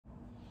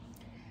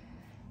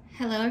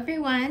Hello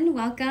everyone,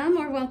 welcome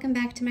or welcome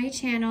back to my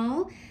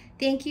channel.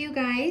 Thank you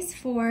guys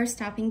for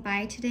stopping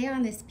by today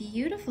on this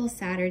beautiful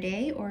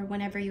Saturday or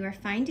whenever you are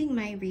finding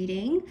my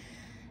reading.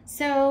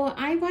 So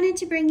I wanted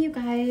to bring you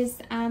guys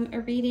a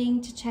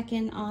reading to check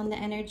in on the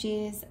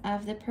energies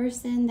of the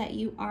person that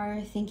you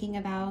are thinking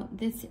about.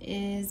 This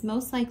is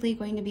most likely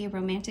going to be a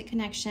romantic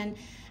connection,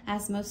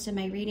 as most of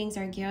my readings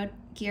are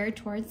geared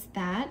towards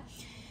that.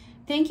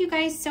 Thank you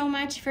guys so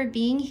much for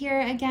being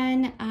here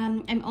again.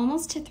 I'm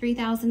almost to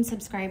 3,000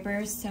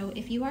 subscribers, so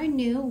if you are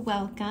new,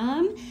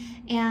 welcome,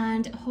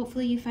 and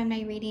hopefully you find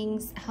my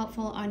readings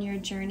helpful on your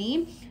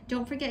journey.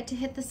 Don't forget to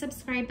hit the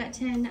subscribe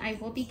button. I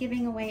will be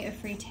giving away a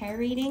free tarot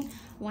reading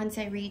once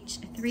I reach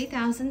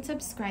 3,000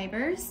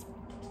 subscribers.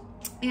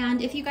 And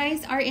if you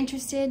guys are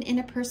interested in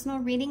a personal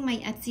reading, my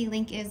Etsy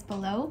link is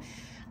below.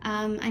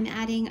 I'm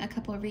adding a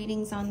couple of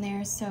readings on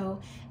there, so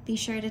be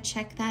sure to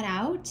check that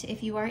out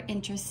if you are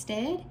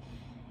interested.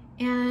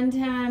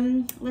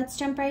 And let's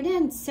jump right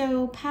in.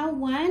 So pile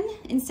one,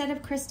 instead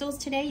of crystals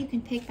today, you can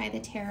pick by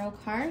the tarot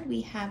card. We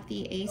have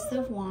the Ace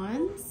of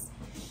Wands.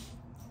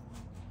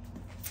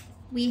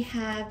 We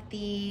have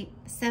the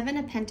Seven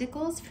of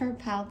Pentacles for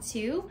pile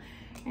two.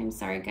 I'm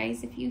sorry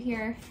guys if you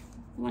hear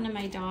one of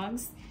my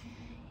dogs.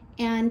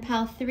 And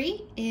pile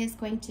three is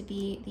going to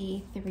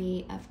be the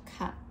Three of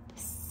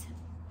Cups.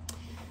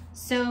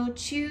 So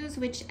choose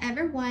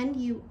whichever one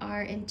you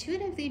are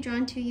intuitively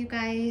drawn to, you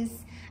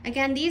guys.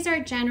 Again, these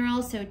are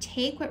general, so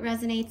take what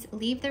resonates,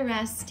 leave the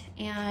rest,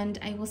 and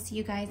I will see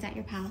you guys at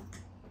your pile.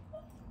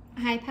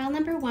 Hi, pile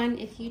number one,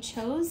 if you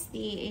chose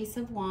the Ace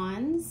of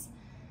Wands,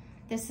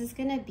 this is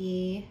gonna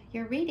be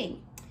your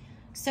reading.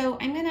 So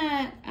I'm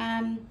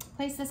gonna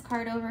place this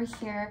card over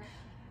here.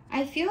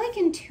 I feel like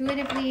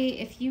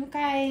intuitively, if you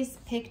guys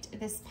picked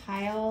this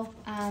pile,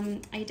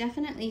 I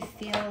definitely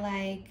feel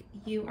like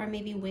you are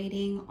maybe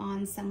waiting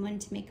on someone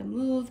to make a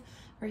move,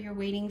 or you're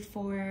waiting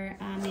for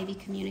maybe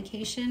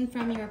communication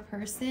from your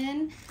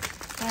person.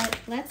 But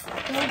let's go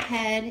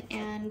ahead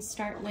and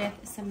start with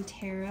some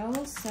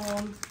tarot. So,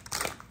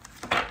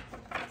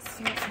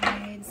 spirit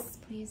guides,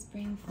 please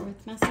bring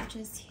forth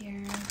messages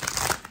here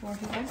for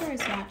whoever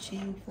is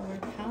watching for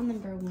pile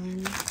number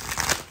one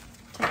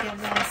to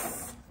give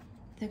us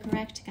the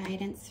correct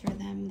guidance for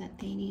them that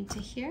they need to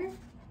hear.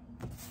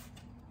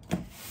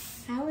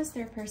 How is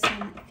their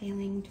person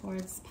feeling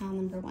towards pile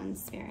number one,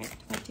 Spirit?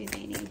 What do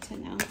they need to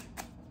know?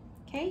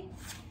 Okay,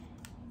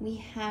 we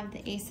have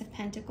the Ace of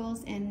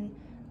Pentacles, and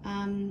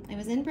it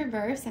was in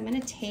reverse. I'm going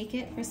to take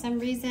it for some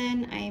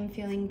reason. I am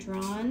feeling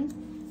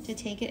drawn to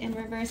take it in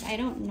reverse. I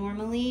don't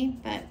normally,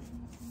 but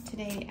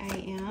today I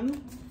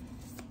am.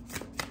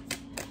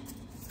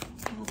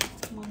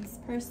 One's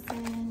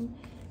person.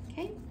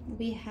 Okay,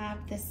 we have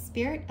the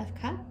Spirit of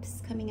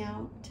Cups coming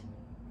out.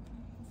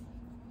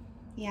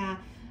 Yeah.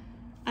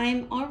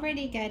 I'm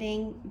already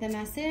getting the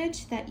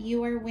message that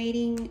you are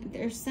waiting.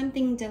 There's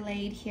something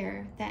delayed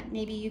here, that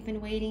maybe you've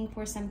been waiting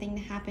for something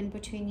to happen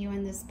between you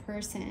and this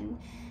person.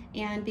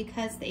 And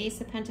because the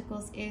Ace of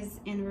Pentacles is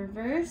in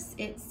reverse,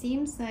 it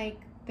seems like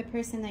the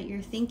person that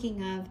you're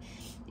thinking of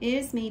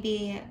is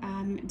maybe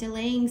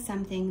delaying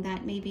something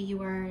that maybe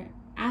you are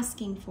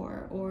asking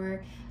for,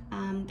 or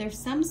there's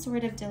some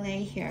sort of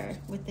delay here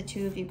with the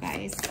two of you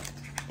guys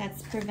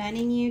that's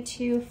preventing you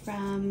two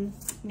from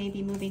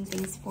maybe moving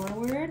things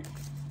forward.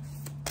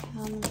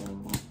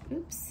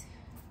 Oops.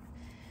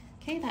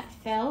 Okay, that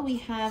fell. We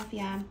have,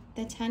 yeah,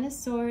 the Ten of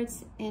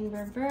Swords in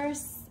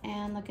reverse,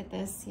 and look at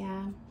this,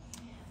 yeah.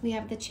 We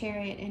have the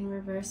Chariot in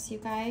reverse, you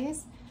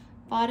guys.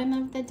 Bottom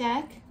of the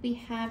deck, we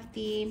have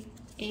the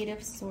Eight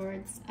of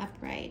Swords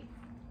upright.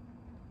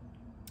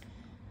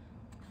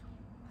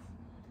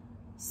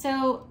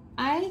 So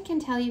I can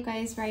tell you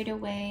guys right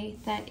away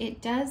that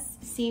it does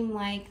seem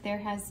like there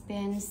has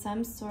been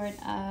some sort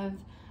of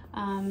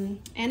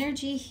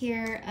energy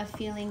here of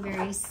feeling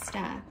very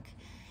stuck.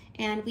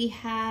 And we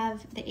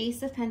have the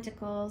Ace of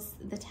Pentacles,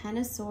 the Ten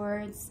of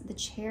Swords, the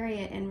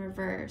Chariot in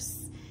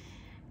reverse.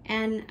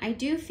 And I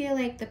do feel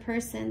like the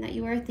person that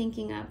you are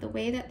thinking of, the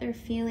way that they're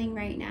feeling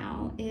right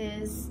now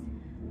is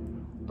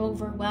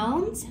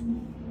overwhelmed.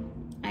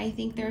 I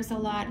think there's a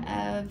lot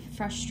of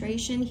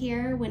frustration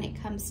here when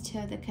it comes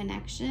to the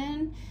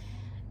connection.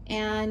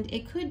 And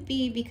it could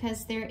be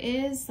because there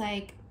is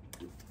like,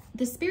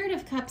 the Spirit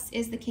of Cups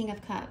is the King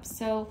of Cups.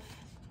 So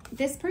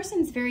this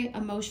person's very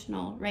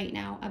emotional right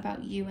now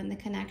about you and the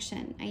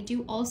connection. I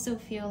do also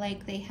feel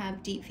like they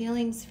have deep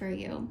feelings for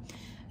you.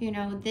 You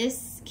know,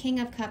 this King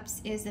of Cups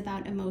is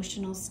about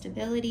emotional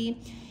stability.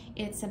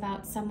 It's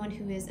about someone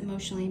who is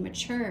emotionally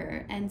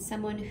mature and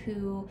someone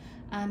who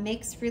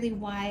makes really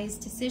wise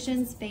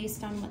decisions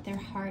based on what their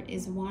heart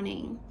is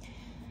wanting.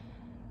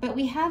 But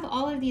we have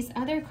all of these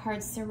other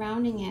cards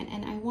surrounding it,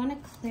 and I want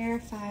to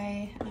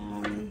clarify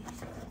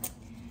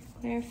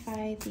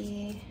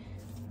the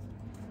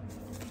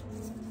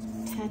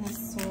Ten of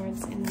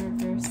Swords in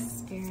reverse,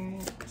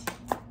 Spirit.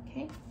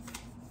 Okay.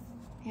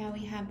 Now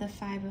we have the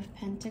Five of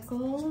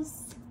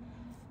Pentacles.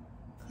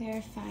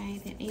 Clarify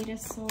the Eight of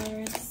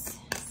Swords,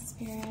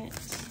 Spirit.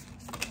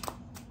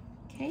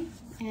 Okay.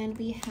 And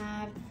we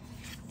have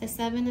the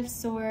Seven of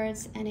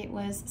Swords, and it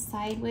was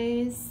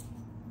sideways.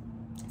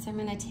 So I'm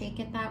going to take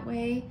it that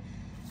way.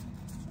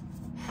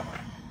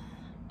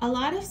 A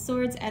lot of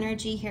Swords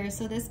energy here.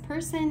 So this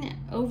person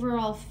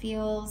overall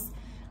feels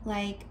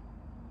like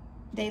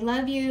they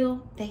love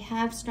you, they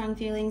have strong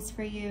feelings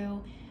for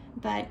you,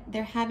 but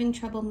they're having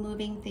trouble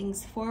moving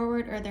things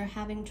forward, or they're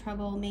having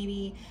trouble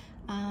maybe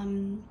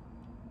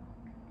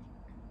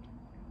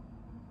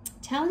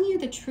telling you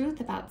the truth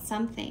about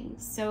something.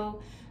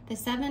 So the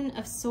Seven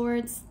of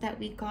Swords that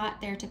we got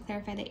there to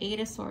clarify the Eight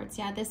of Swords.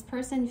 Yeah, this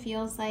person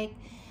feels like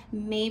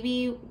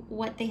maybe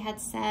what they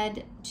had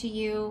said to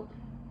you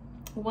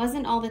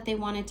wasn't all that they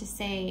wanted to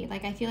say.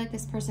 Like, I feel like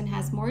this person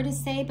has more to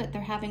say, but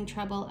they're having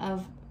trouble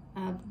of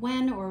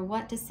when or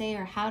what to say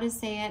or how to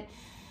say it.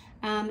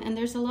 And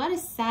there's a lot of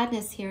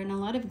sadness here and a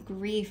lot of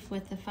grief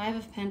with the Five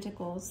of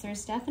Pentacles.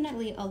 There's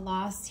definitely a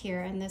loss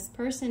here, and this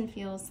person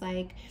feels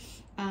like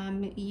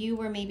you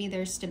were maybe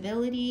their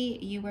stability,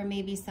 you were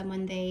maybe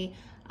someone they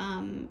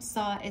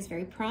saw as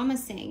very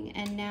promising,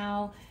 and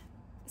now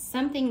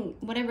something,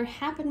 whatever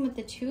happened with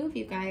the two of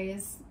you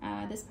guys,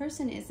 this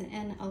person is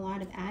in a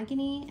lot of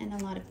agony and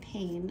a lot of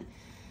pain,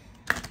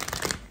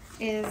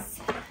 is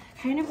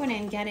kind of what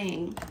I'm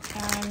getting.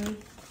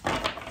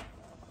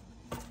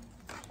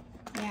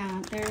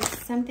 Yeah, there's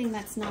something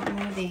that's not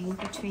moving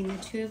between the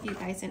two of you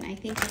guys, and I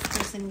think this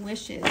person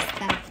wishes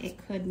that it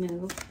could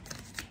move.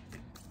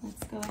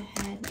 Let's go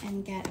ahead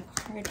and get a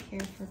card here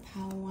for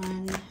pile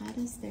 1. How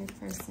does their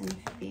person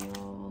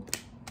feel?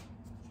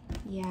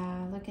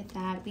 Yeah, look at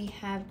that. We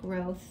have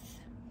growth.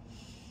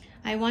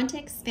 I want to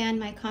expand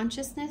my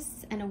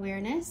consciousness and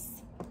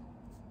awareness.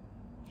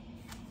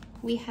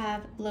 We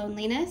have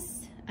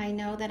loneliness. I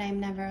know that I'm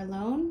never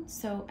alone.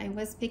 So I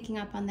was picking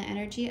up on the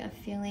energy of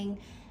feeling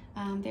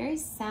very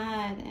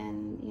sad,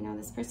 and you know,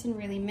 this person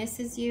really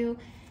misses you.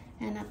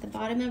 And at the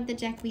bottom of the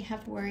deck, we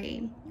have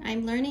worry.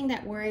 I'm learning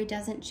that worry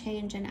doesn't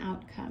change an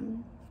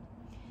outcome.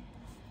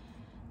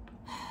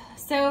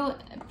 So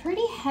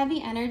pretty heavy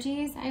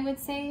energies, I would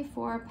say,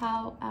 for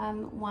pile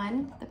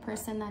 1, the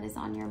person that is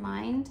on your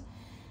mind.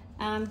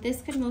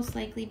 This could most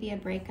likely be a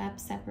breakup,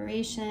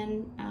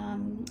 separation.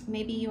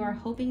 Maybe you are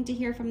hoping to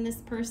hear from this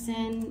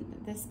person.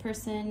 This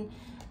person,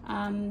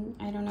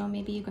 I don't know,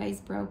 maybe you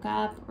guys broke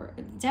up, or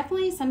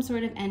definitely some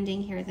sort of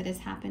ending here that has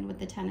happened with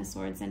the Ten of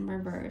Swords in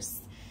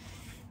reverse.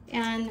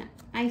 And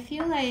I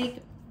feel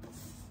like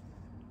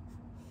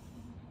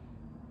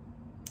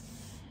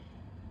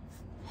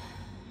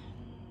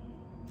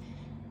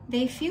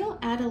they feel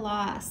at a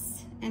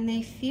loss, and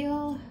they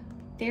feel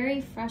very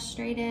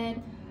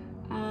frustrated.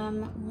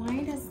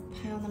 Why does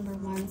pile number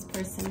 1's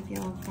person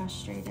feel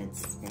frustrated,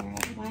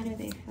 Spirit? Why do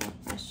they feel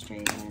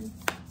frustrated?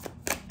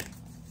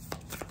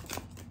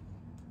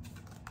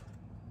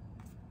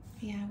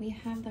 Yeah, we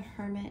have the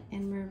Hermit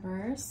in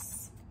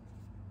reverse.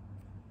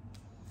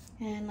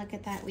 And look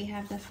at that, we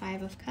have the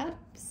Five of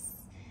Cups,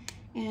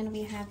 and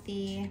we have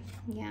the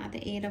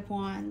Eight of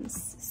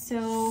Wands.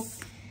 So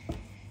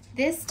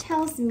this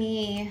tells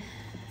me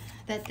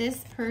that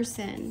this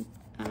person,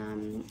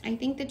 I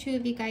think the two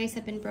of you guys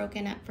have been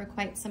broken up for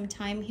quite some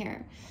time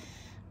here,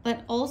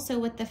 but also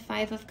with the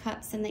Five of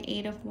Cups and the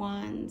Eight of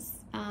Wands,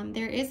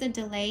 there is a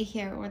delay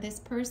here, or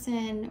this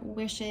person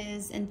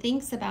wishes and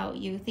thinks about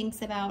you,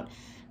 thinks about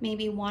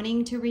maybe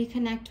wanting to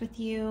reconnect with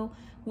you,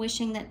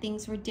 wishing that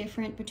things were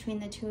different between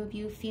the two of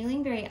you,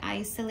 feeling very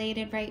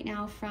isolated right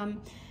now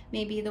from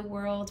maybe the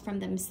world, from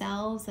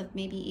themselves, of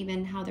maybe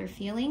even how they're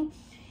feeling.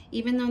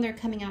 Even though they're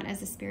coming out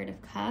as a Spirit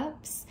of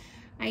Cups,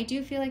 I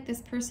do feel like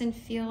this person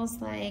feels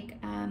like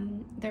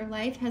their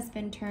life has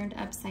been turned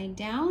upside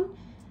down,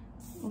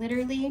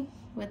 literally,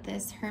 with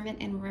this Hermit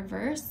in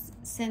reverse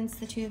since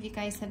the two of you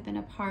guys have been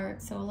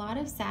apart. So a lot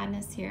of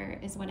sadness here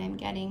is what I'm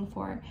getting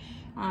for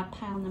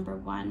pile number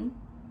 1.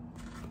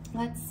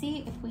 Let's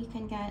see if we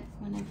can get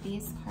one of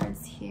these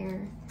cards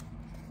here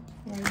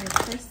for your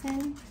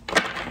person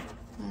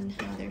on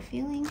how they're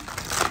feeling.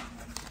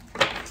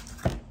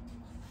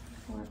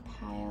 For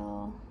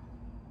pile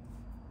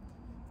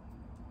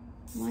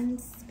 1,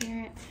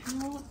 Spirit,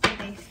 how do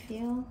they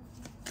feel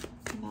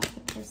about the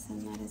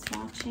person that is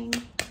watching?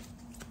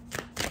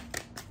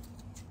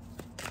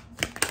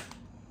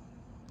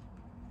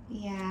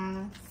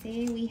 Yeah,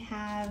 see, we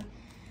have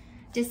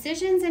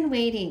decisions and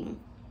waiting.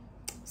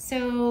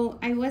 So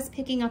I was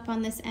picking up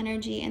on this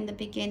energy in the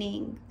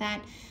beginning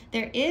that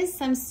there is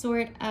some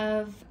sort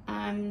of,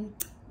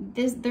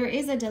 there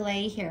is a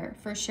delay here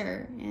for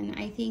sure. And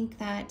I think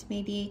that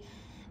maybe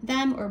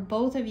them or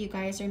both of you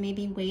guys are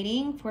maybe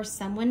waiting for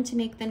someone to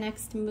make the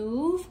next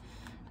move.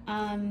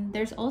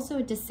 There's also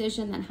a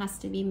decision that has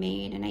to be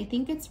made. And I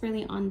think it's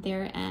really on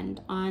their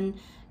end, on,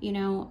 you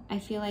know, I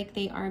feel like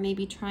they are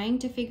maybe trying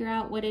to figure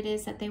out what it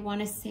is that they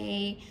want to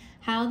say,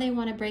 how they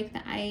want to break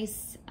the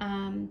ice,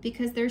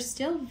 because they're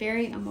still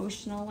very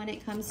emotional when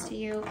it comes to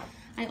you.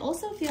 I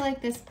also feel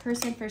like this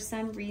person, for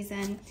some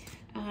reason,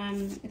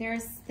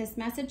 there's this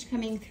message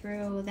coming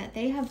through that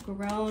they have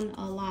grown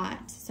a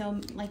lot.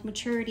 So like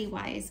maturity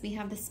wise, we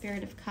have the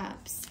Spirit of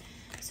Cups.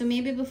 So So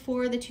maybe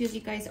before the two of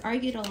you guys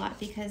argued a lot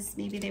because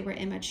maybe they were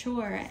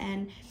immature,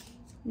 and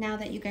now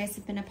that you guys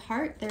have been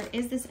apart, there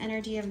is this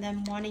energy of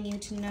them wanting you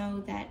to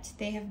know that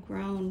they have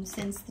grown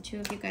since the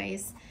two of you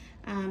guys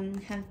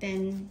have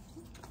been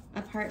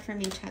apart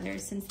from each other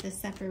since this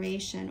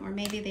separation, or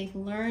maybe they've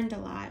learned a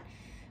lot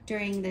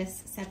during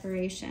this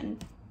separation.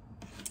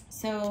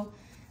 So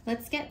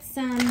let's get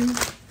some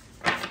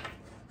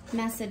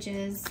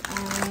messages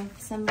of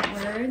some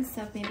words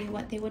of maybe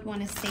what they would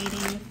want to say to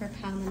you for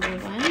pile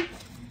number one.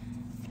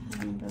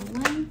 Pile number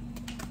one.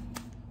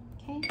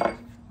 Okay.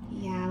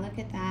 Yeah, look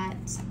at that.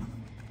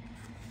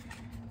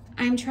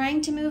 I'm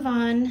trying to move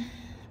on,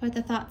 but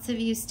the thoughts of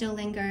you still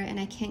linger and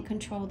I can't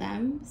control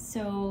them.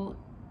 So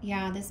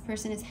yeah, this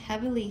person is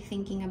heavily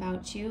thinking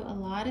about you. A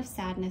lot of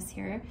sadness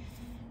here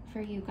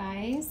for you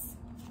guys.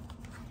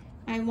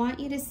 I want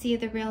you to see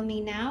the real me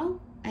now.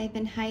 I've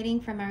been hiding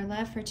from our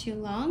love for too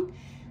long.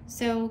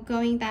 So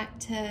going back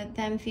to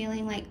them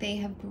feeling like they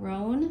have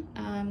grown,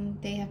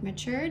 they have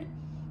matured.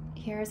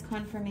 Here's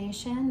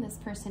confirmation. This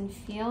person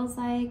feels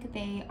like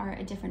they are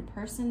a different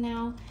person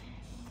now.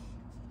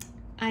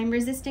 I'm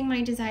resisting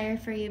my desire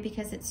for you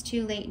because it's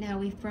too late now.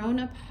 We've grown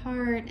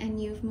apart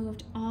and you've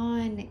moved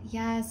on.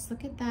 Yes,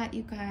 look at that,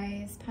 you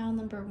guys. Pile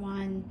number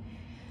one.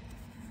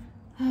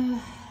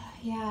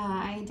 Yeah,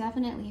 I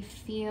definitely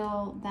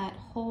feel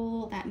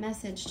that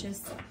message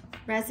just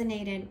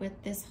resonated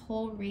with this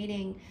whole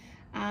reading.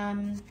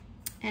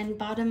 And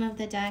bottom of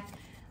the deck,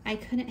 I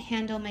couldn't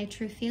handle my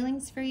true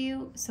feelings for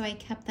you, so I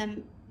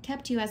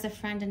kept you as a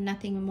friend and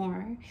nothing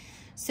more.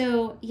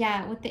 So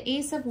yeah, with the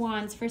Ace of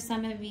Wands, for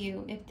some of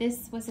you, if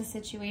this was a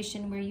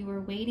situation where you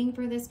were waiting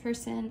for this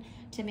person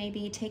to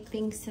maybe take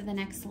things to the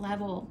next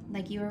level,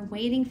 like you were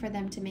waiting for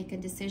them to make a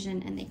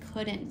decision and they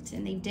couldn't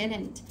and they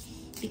didn't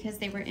because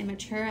they were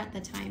immature at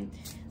the time,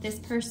 this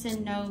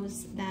person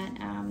knows that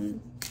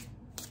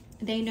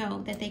they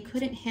know that they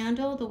couldn't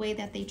handle the way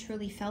that they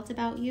truly felt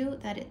about you,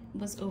 that it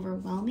was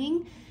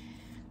overwhelming.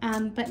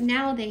 But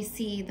now they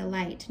see the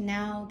light.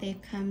 Now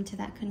they've come to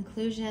that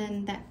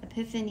conclusion, that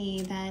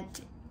epiphany,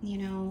 that, you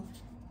know,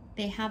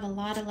 they have a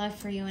lot of love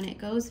for you, and it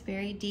goes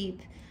very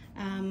deep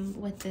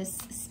with this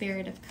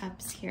Spirit of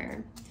Cups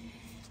here.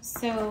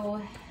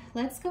 So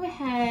let's go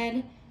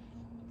ahead.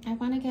 I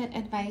want to get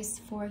advice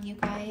for you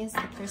guys,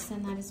 the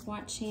person that is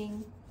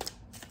watching.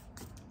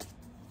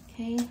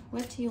 Okay,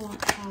 what do you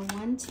want pile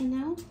one to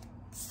know?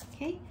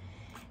 Okay,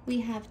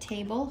 we have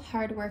Table,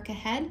 hard work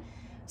ahead.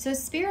 So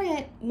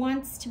Spirit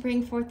wants to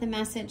bring forth the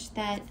message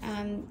that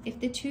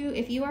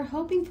if you are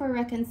hoping for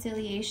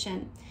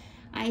reconciliation,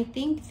 I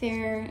think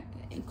there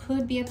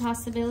could be a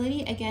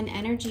possibility, again,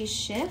 energies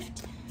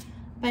shift,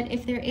 but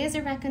if there is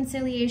a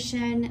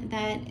reconciliation,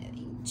 that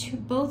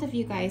both of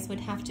you guys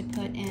would have to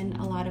put in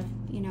a lot of,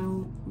 you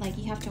know, like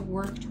you have to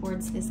work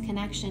towards this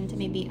connection to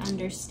maybe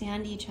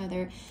understand each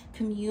other,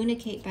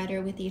 communicate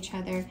better with each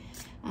other,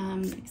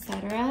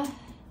 etc.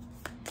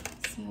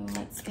 So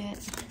let's get,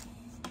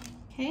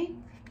 okay.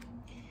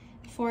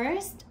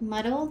 Forest,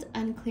 muddled,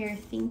 unclear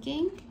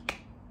thinking.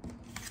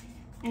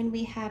 And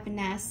we have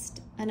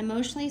Nest, an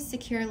emotionally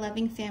secure,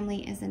 loving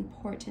family is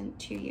important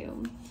to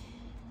you.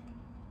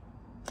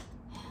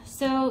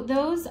 So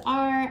those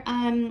are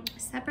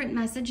separate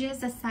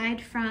messages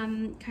aside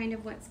from kind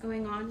of what's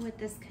going on with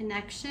this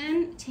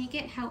connection. Take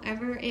it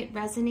however it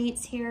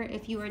resonates here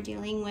if you are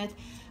dealing with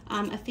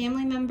a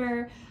family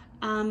member.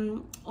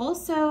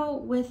 Also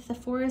with the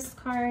Forest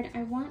card,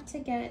 I want to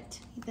get,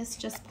 this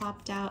just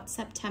popped out,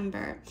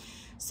 September.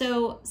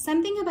 So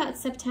something about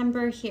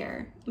September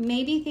here.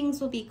 Maybe things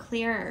will be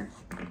clearer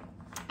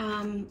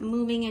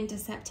moving into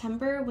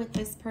September with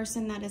this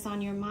person that is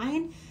on your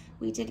mind.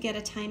 We did get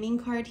a timing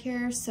card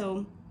here,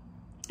 so,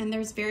 and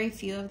there's very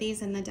few of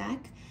these in the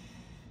deck.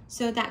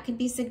 So that could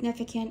be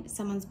significant.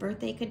 Someone's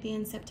birthday could be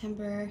in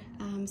September.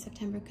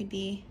 September could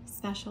be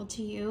special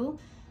to you.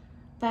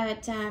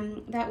 But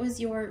that was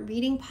your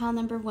reading, pile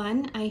number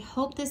one. I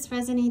hope this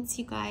resonates,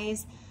 you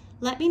guys.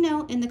 Let me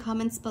know in the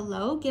comments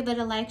below. Give it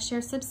a like,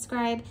 share,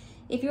 subscribe.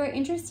 If you are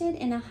interested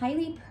in a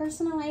highly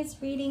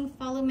personalized reading,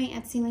 follow my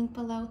Etsy link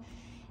below.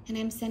 And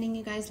I'm sending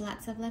you guys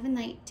lots of love and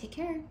light. Take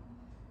care.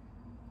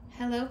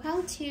 Hello,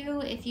 pile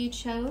two. If you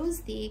chose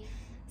the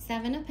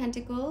Seven of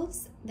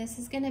Pentacles, this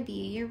is going to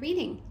be your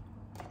reading.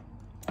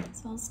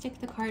 So I'll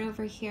stick the card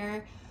over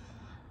here.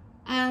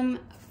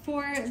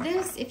 For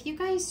this, if you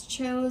guys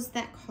chose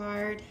that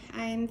card,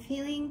 I'm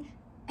feeling,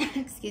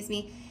 excuse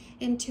me,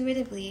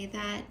 intuitively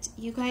that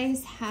you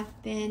guys have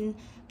been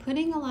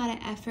putting a lot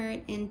of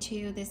effort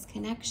into this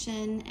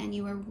connection and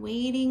you are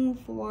waiting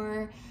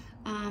for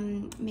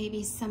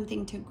maybe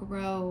something to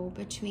grow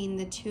between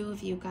the two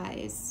of you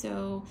guys.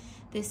 So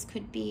this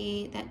could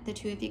be that the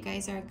two of you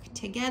guys are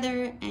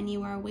together and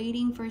you are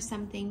waiting for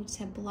something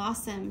to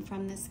blossom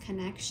from this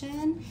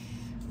connection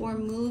or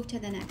move to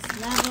the next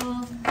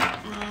level.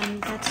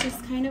 That's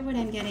just kind of what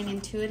I'm getting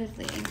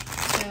intuitively.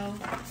 So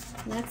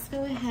let's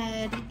go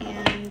ahead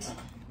and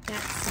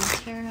get some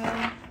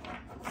tarot.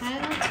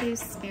 Pile two,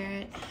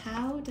 Spirit.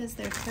 How does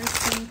their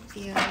person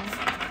feel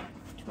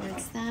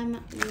towards them?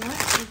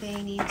 What do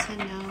they need to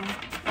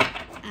know?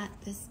 at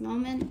this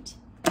moment.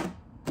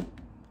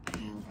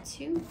 Pile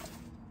 2.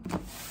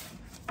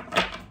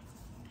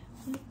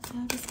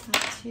 I'll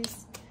just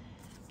choose.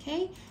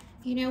 Okay,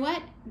 you know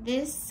what?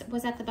 This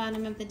was at the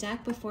bottom of the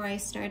deck before I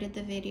started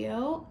the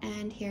video,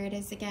 and here it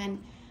is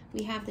again.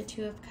 We have the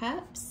Two of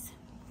Cups.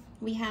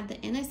 We have the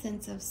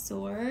Innocence of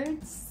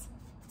Swords.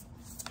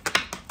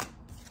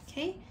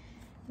 Okay,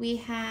 we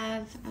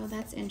have, oh,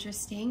 that's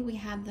interesting. We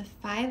have the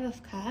Five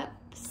of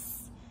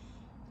Cups,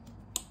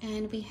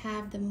 and we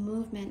have the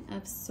Movement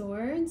of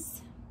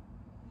Swords.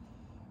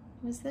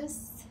 Was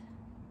this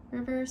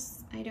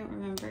reverse? I don't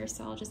remember,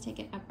 so I'll just take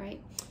it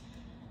upright.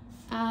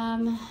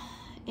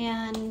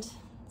 And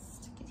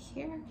stick it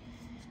here.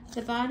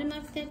 The bottom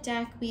of the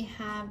deck, we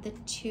have the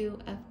Two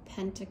of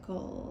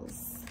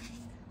Pentacles.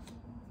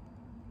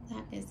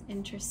 That is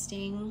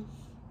interesting.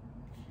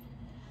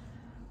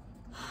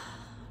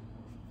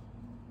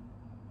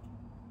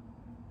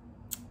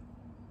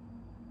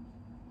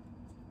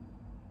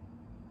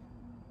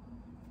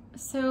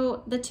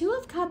 So the Two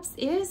of Cups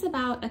is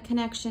about a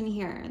connection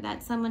here,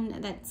 that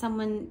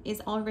someone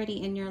is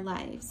already in your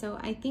life. So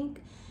I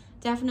think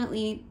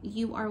definitely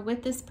you are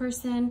with this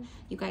person.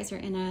 You guys are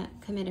in a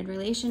committed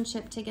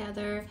relationship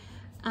together.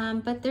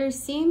 But there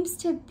seems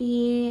to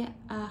be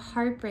a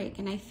heartbreak,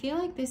 and I feel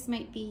like this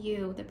might be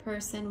you, the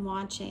person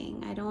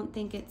watching. I don't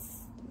think it's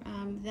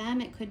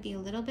them. It could be a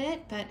little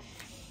bit, but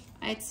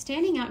it's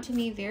standing out to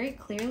me very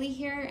clearly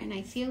here, and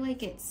I feel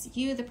like it's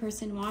you, the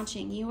person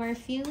watching. You are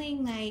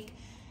feeling like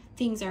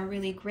things are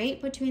really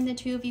great between the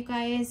two of you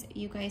guys.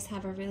 You guys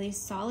have a really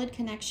solid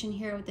connection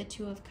here with the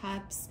Two of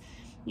Cups.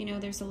 You know,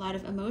 there's a lot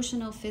of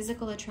emotional,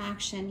 physical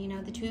attraction. You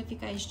know, the two of you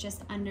guys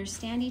just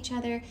understand each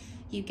other.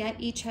 You get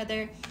each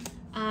other.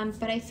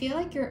 But I feel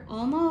like you're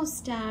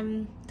almost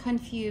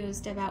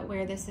confused about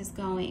where this is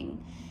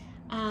going.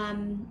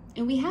 And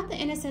we have the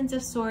Innocence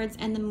of Swords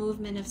and the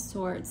Movement of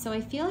Swords. So I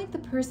feel like the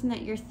person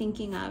that you're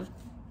thinking of,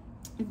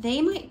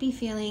 they might be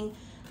feeling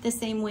the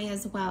same way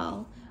as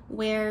well,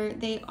 where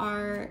they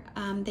are,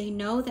 they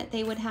know that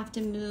they would have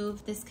to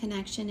move this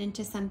connection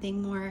into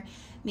something more,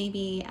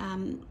 maybe,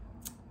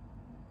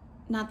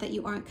 not that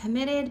you aren't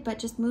committed, but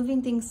just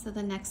moving things to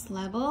the next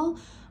level,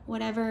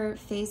 whatever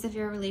phase of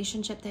your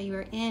relationship that you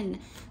are in,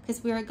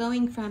 because we are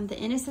going from the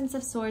Innocence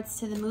of Swords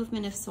to the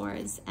Movement of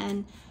Swords.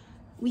 And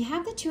we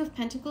have the Two of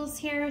Pentacles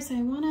here, so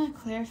I want to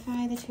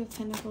clarify the Two of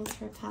Pentacles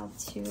for pile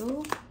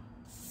 2.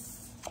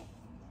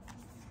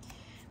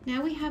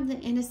 Now we have the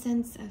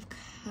Innocence of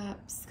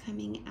Cups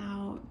coming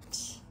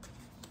out.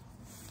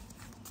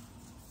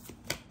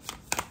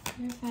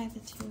 Clarify the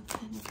Two of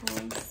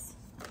Pentacles.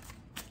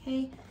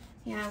 Okay,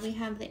 yeah, we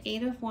have the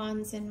Eight of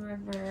Wands in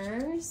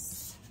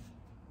reverse.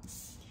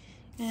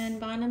 And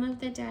bottom of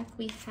the deck,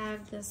 we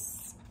have the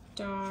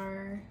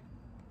Star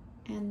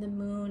and the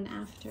Moon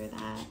after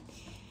that.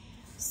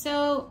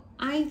 So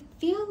I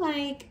feel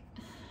like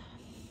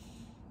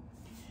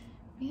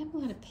we have a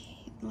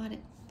lot of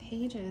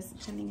pages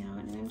coming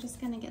out, and I'm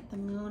just gonna get the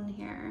Moon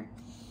here.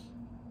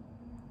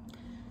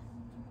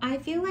 I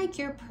feel like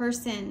your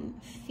person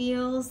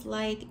feels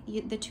like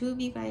the two of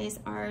you guys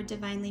are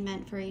divinely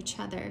meant for each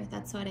other.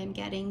 That's what I'm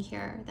getting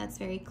here. That's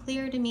very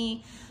clear to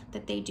me,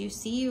 that they do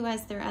see you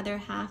as their other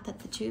half, that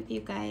the two of you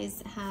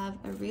guys have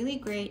a really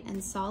great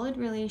and solid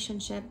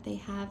relationship. They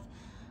have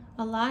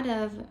a lot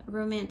of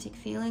romantic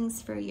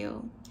feelings for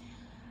you.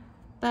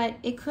 But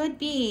it could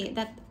be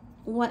that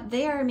what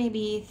they are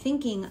maybe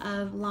thinking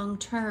of long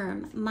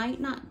term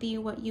might not be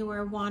what you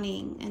are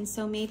wanting. And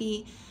so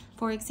maybe,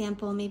 for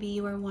example, maybe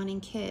you are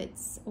wanting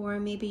kids, or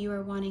maybe you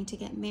are wanting to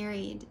get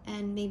married,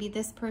 and maybe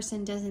this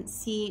person doesn't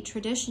see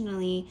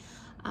traditionally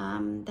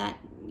that,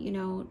 you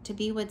know, to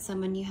be with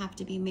someone you have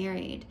to be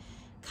married.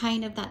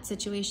 Kind of that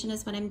situation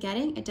is what I'm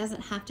getting. It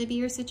doesn't have to be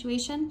your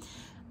situation,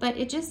 but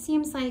it just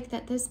seems like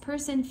that this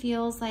person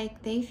feels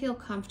like they feel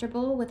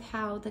comfortable with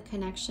how the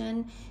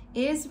connection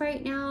is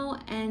right now,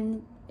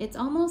 and it's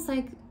almost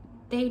like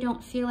they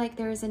don't feel like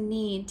there's a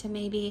need to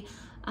maybe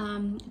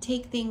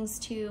take things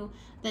to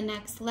the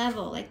next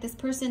level. Like this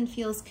person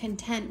feels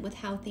content with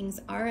how things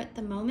are at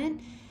the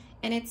moment.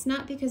 And it's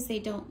not because they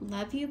don't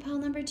love you, pile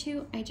number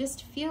 2. I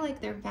just feel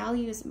like their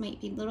values might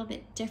be a little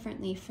bit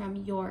differently from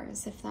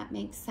yours, if that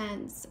makes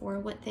sense, or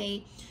what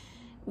they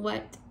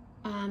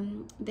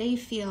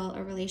feel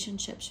a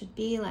relationship should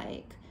be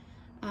like.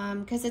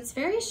 Because it's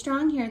very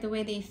strong here, the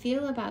way they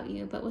feel about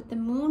you. But with the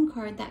Moon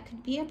card, that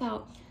could be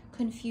about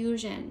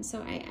confusion.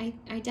 So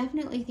I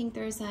definitely think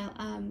there's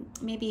a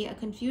maybe a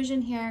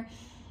confusion here.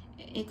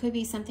 It could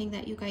be something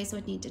that you guys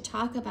would need to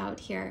talk about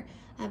here,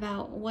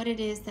 about what it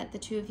is that the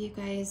two of you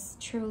guys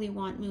truly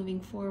want moving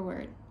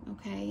forward,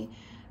 okay?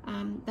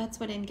 That's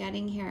what I'm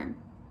getting here.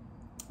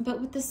 But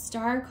with the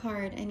Star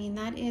card, I mean,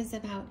 that is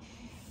about,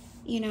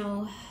 you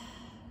know,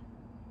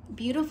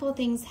 beautiful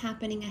things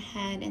happening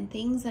ahead and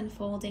things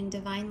unfolding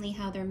divinely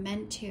how they're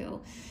meant to.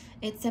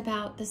 It's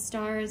about the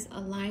stars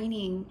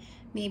aligning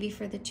maybe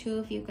for the two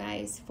of you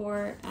guys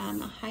for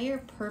a higher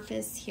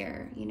purpose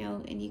here, you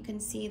know, and you can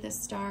see the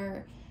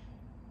star,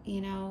 you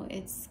know,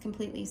 it's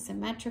completely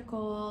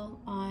symmetrical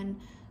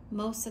on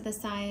most of the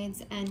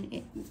sides, and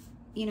it,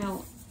 you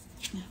know,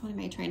 what am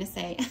I trying to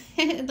say?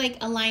 Like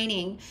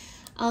aligning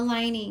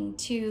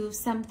to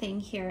something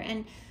here.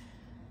 And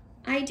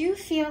I do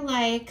feel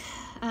like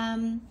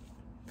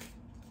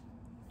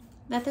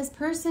that this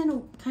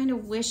person kind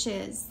of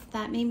wishes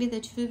that maybe the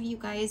two of you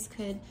guys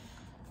could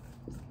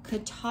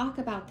talk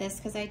about this,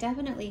 because I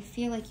definitely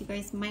feel like you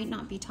guys might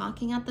not be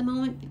talking at the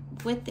moment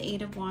with the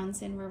Eight of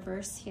Wands in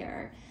reverse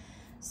here.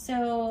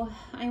 So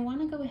I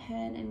want to go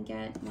ahead and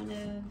get one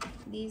of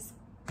these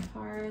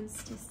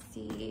cards to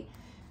see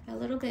a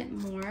little bit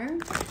more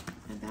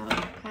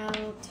about how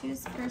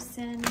Two's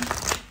person,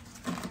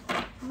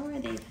 how are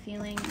they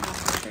feeling about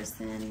the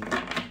person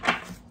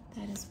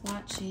that is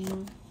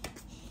watching.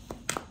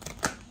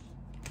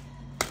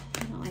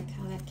 I don't like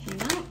how that came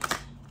out.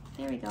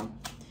 There we go.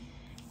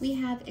 We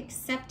have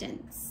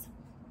acceptance.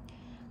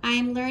 I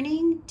am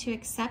learning to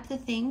accept the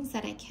things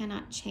that I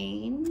cannot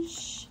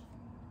change.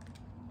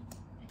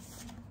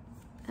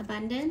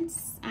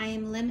 Abundance. I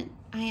am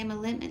a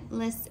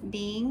limitless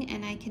being,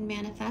 and I can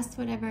manifest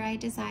whatever I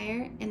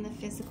desire in the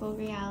physical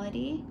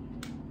reality.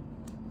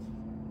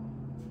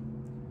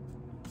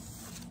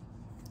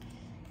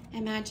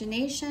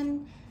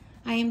 Imagination.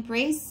 I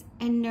embrace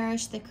and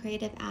nourish the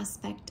creative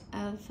aspect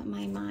of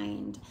my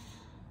mind.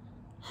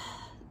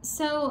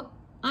 So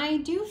I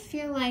do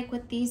feel like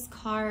with these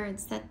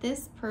cards that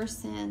this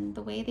person,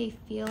 the way they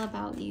feel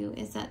about you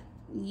is that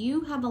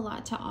you have a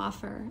lot to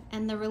offer,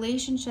 and the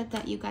relationship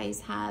that you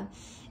guys have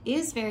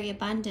is very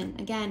abundant.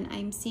 Again,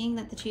 I'm seeing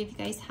that the two of you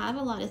guys have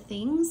a lot of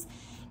things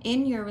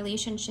in your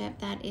relationship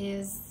that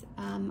is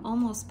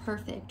almost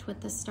perfect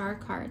with the Star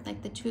card.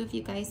 Like the two of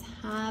you guys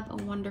have a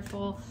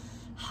wonderful,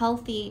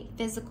 healthy,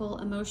 physical,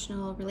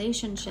 emotional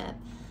relationship.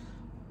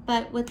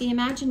 But with the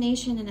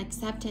imagination and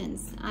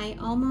acceptance,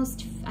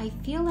 I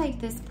feel like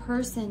this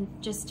person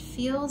just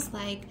feels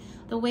like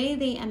the way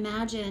they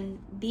imagine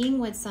being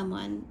with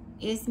someone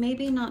is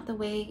maybe not the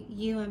way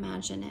you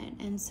imagine it.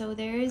 And so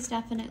there is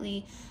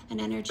definitely an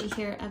energy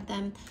here of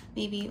them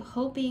maybe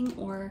hoping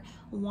or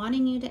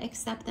wanting you to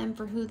accept them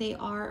for who they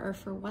are or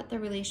for what the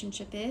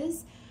relationship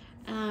is,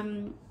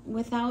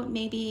 without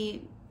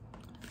maybe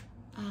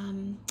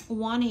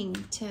wanting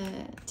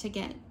to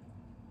get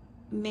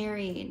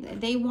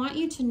married. They want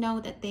you to know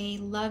that they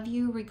love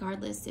you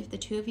regardless if the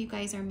two of you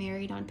guys are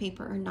married on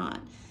paper or not.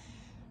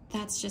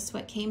 That's just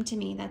what came to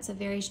me. That's a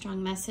very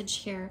strong message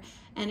here.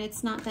 And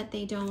it's not that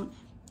they don't,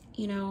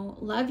 you know,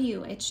 love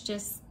you. It's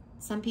just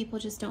some people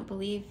just don't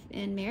believe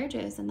in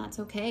marriages, and that's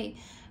okay.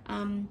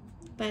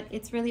 But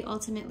it's really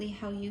ultimately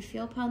how you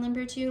feel, pile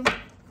number 2.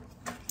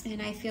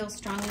 And I feel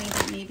strongly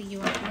that maybe you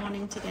are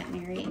wanting to get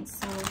married.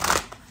 So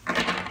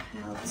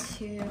pile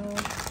 2.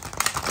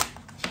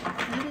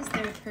 How does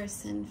their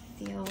person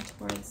feel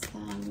towards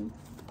them?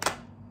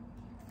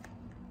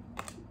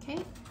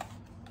 Okay.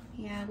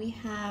 Yeah, we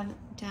have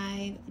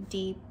dive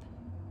deep.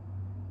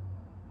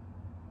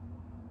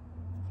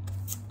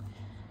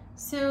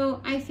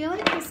 So I feel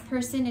like this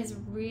person is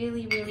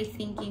really, really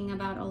thinking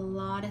about a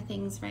lot of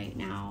things right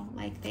now.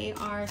 Like they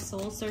are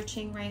soul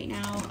searching right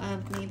now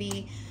of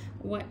maybe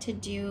what to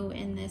do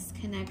in this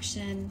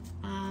connection.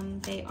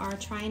 They are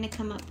trying to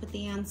come up with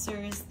the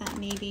answers that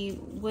maybe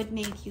would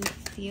make you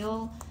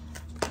feel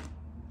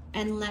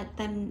and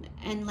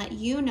let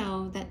you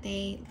know that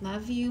they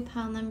love you,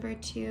 pile number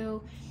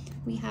 2.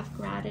 We have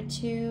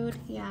gratitude.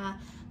 Yeah,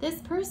 this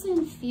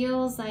person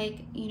feels like,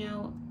 you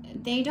know,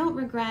 they don't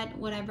regret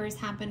whatever's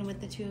happened with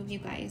the two of you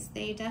guys.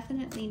 They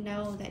definitely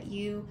know that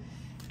you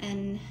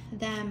and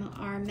them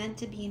are meant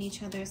to be in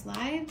each other's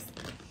lives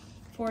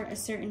for a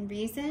certain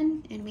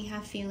reason, and we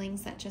have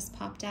feelings that just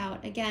popped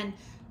out. Again,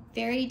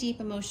 very deep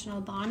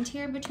emotional bond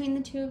here between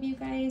the two of you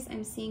guys.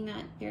 I'm seeing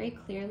that very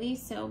clearly.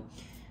 So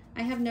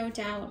I have no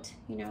doubt,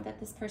 you know,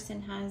 that this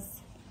person has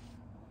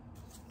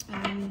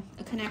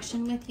a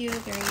connection with you, a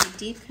very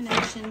deep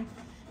connection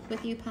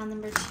with you, pile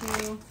number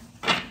 2.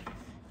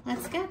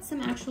 Let's get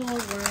some actual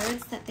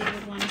words that they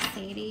would want to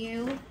say to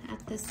you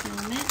at this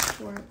moment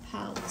for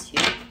pile 2.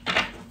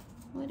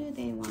 What do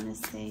they want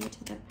to say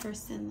to the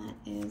person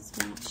that is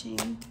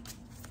watching?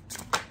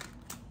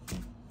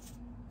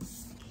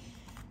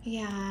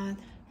 Yeah,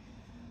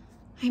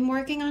 I'm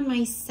working on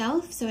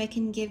myself so I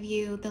can give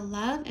you the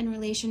love and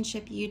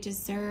relationship you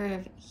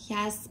deserve.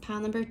 Yes, pile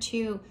number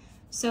 2.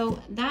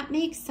 So that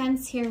makes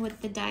sense here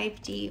with the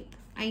dive deep.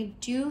 I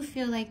do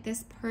feel like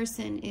this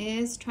person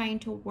is trying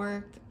to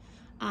work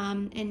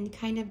and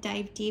kind of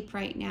dive deep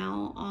right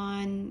now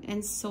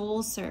and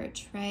soul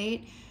search,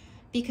 right?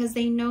 Because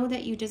they know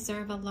that you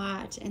deserve a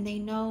lot, and they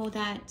know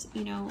that,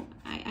 you know,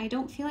 I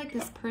don't feel like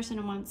this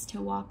person wants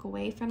to walk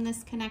away from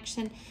this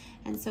connection.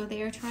 And so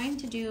they are trying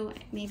to do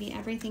maybe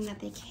everything that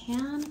they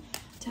can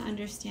to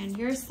understand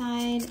your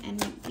side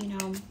and, you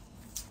know,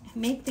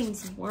 make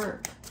things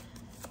work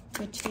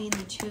between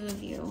the two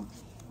of you.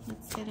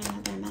 Let's get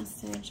another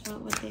message.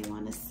 What would they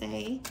want to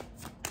say?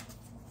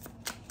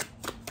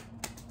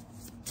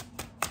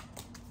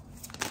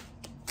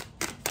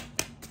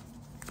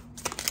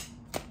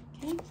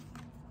 Okay.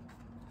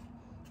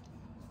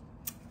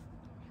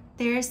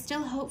 There is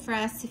still hope for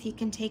us if you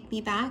can take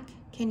me back.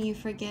 Can you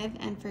forgive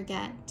and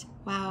forget?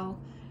 Wow,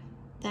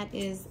 that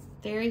is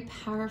very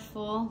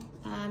powerful.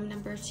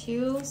 Number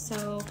 2,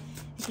 so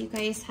if you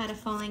guys had a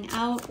falling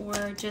out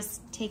or just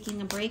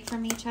taking a break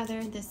from each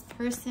other, this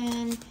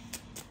person,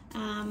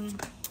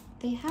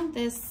 they have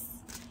this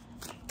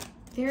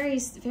very,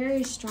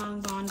 very strong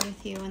bond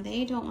with you and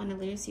they don't want to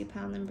lose you,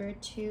 pile number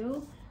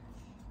 2.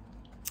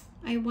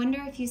 I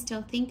wonder if you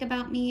still think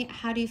about me.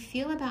 How do you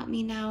feel about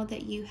me now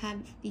that you've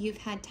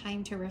had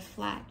time to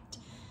reflect?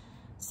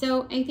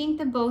 So I think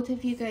that both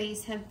of you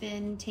guys have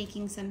been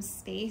taking some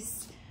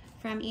space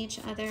from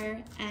each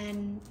other,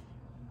 and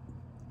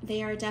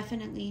they are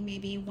definitely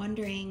maybe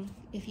wondering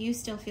if you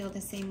still feel the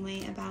same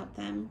way about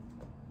them.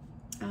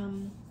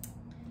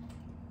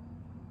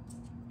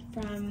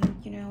 From,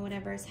 you know,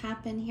 whatever's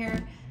happened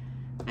here.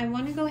 I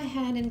want to go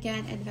ahead and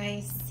get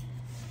advice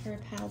for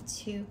pile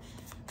 2.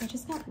 I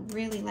just got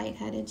really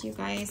lightheaded, you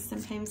guys.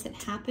 Sometimes it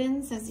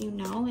happens, as you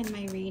know, in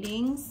my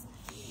readings.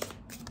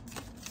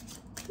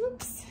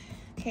 Oops.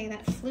 Okay,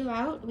 that flew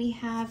out. We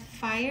have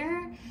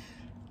fire.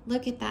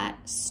 Look at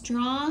that.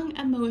 Strong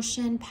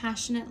emotion,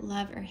 passionate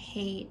love or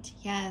hate.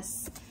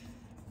 Yes.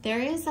 There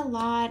is a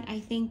lot, I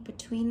think,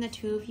 between the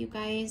two of you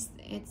guys.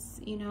 It's,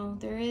 you know,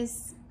 there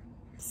is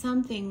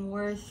something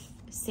worth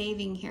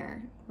saving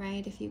here,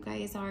 right? If you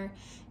guys are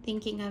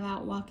thinking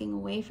about walking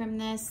away from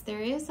this,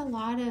 there is a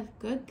lot of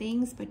good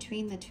things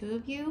between the two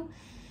of you.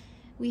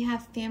 We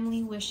have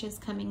family wishes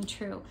coming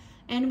true,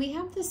 and we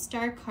have the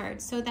Star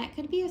card, so that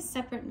could be a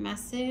separate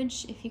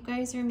message. If you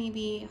guys are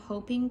maybe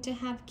hoping to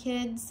have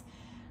kids,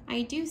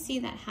 I do see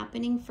that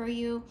happening for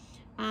you.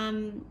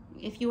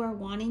 If you are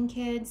wanting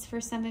kids, for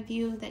some of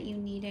you that you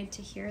needed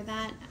to hear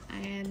that,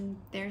 and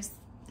there's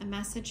a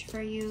message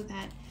for you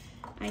that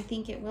I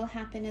think it will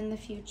happen in the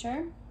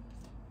future.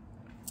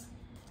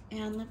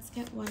 And let's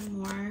get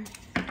one more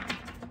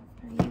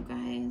for you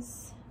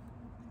guys.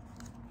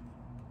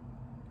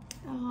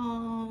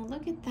 Oh,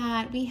 look at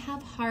that. We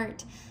have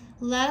heart,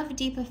 love,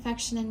 deep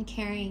affection, and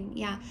caring.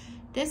 Yeah,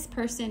 this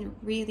person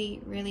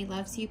really, really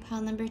loves you,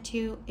 pile number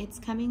 2. It's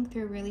coming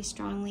through really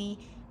strongly.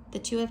 The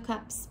 2 of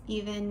Cups,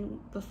 even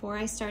before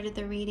I started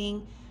the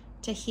reading,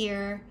 to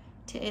here,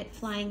 to it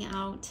flying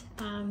out.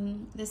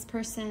 This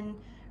person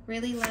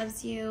really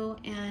loves you,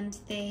 and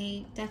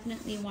they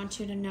definitely want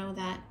you to know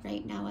that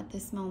right now at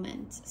this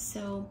moment.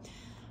 So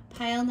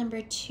pile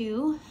number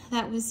 2,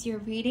 that was your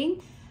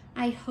reading.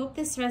 I hope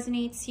this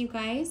resonates, you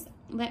guys.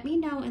 Let me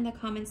know in the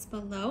comments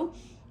below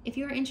if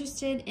you're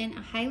interested in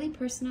a highly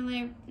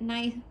personalized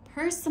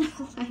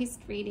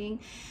reading.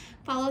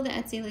 Follow the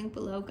Etsy link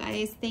below,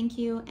 guys. Thank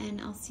you, and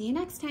I'll see you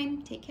next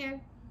time. Take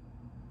care.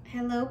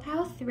 Hello,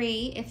 pile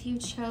 3. If you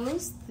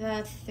chose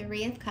the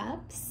 3 of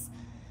Cups,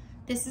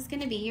 this is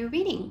going to be your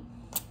reading.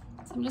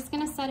 So I'm just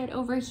going to set it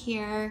over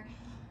here.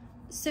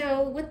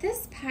 So with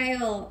this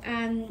pile,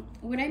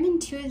 what I'm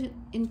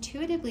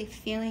intuitively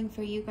feeling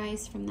for you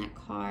guys from that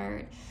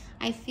card,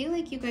 I feel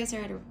like you guys are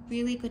at a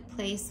really good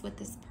place with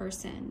this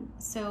person.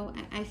 So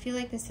I feel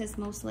like this is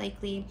most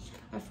likely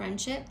a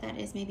friendship that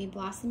is maybe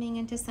blossoming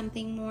into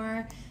something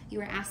more. You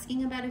are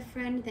asking about a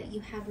friend that you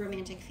have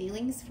romantic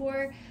feelings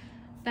for,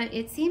 but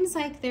it seems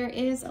like there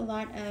is a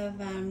lot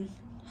of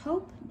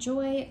hope,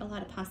 joy, a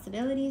lot of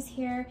possibilities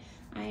here.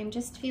 I am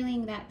just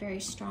feeling that very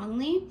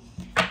strongly.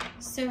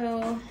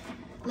 So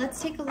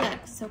let's take a look.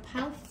 So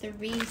pile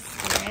 3,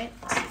 Spirit,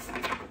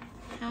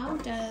 how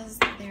does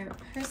their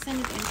person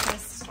of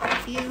interest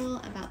feel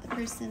about the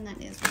person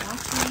that is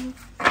watching?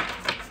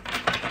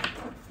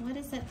 What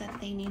is it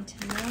that they need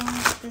to know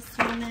at this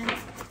moment?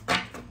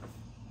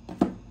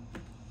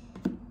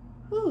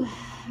 Whew,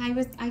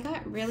 I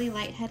got really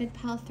lightheaded,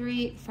 pile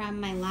 3,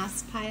 from my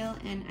last pile,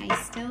 and I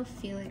still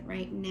feel it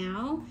right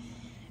now.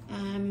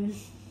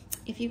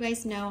 If you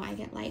guys know, I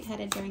get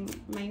lightheaded during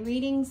my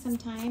readings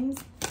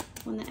sometimes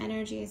when the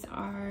energies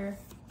are,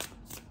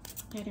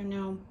 I don't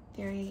know,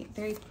 very,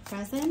 very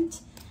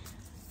present.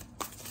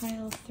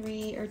 Pile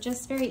 3, or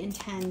just very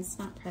intense,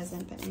 not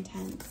present, but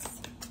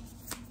intense.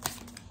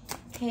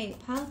 Okay,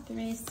 pile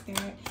 3,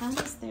 Spirit, how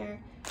does their,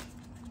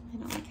 I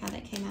don't like how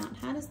that came out,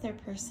 how does their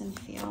person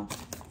feel?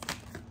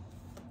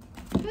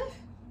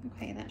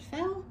 Okay, that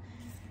fell.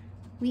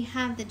 We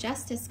have the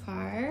Justice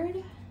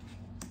card.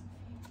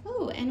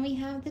 Oh, and we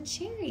have the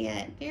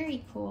Chariot.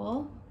 Very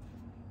cool.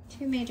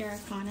 2 major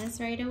arcanas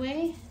right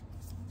away.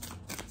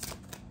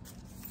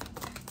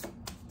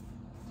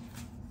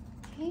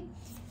 Okay,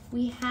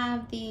 we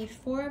have the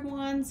 4 of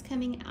Wands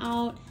coming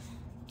out,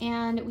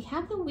 and we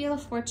have the Wheel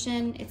of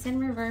Fortune. It's in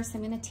reverse.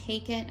 I'm going to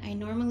take it. I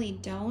normally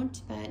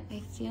don't, but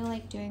I feel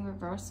like doing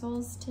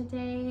reversals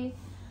today.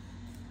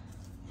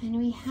 And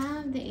we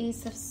have the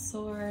Ace of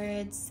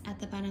Swords at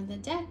the bottom of the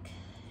deck,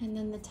 and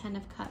then the 10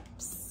 of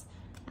Cups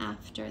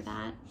after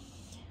that.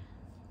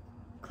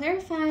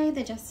 Clarify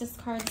the Justice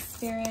card,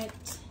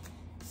 Spirit.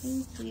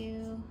 Thank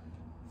you.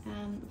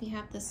 We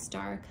have the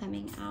Star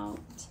coming out.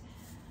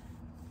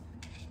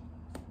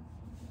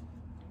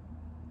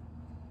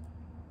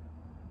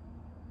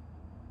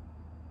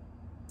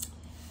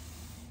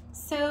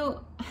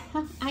 So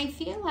I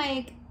feel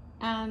like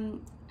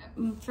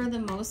for the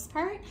most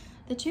part,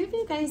 the two of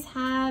you guys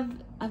have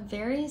a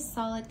very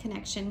solid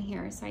connection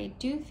here. So I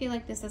do feel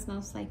like this is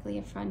most likely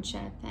a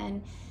friendship,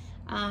 and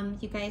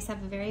you guys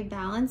have a very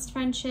balanced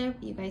friendship.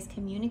 You guys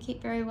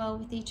communicate very well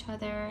with each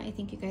other. I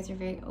think you guys are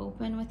very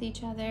open with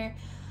each other.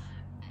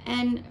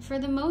 And for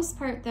the most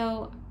part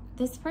though,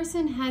 this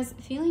person has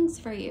feelings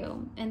for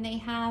you, and they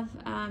have,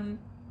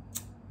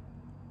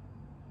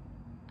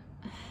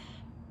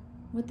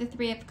 with the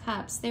Three of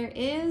Cups, there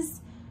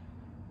is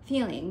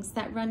feelings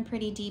that run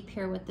pretty deep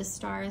here with the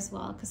Star as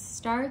well, because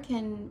Star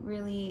can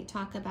really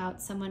talk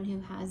about someone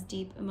who has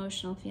deep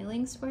emotional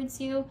feelings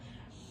towards you.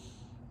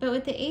 But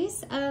with the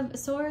Ace of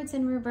Swords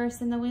in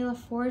reverse and the Wheel of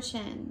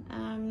Fortune,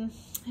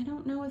 I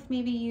don't know if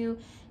maybe you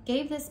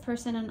gave this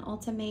person an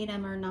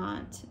ultimatum or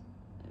not,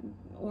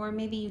 or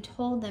maybe you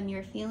told them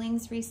your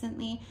feelings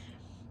recently,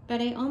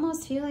 but I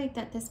almost feel like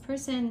that this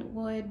person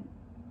would,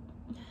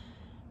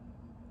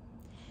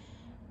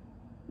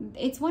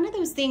 it's one of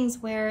those things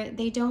where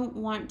they don't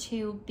want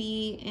to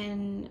be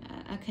in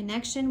a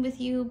connection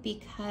with you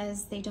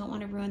because they don't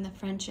want to ruin the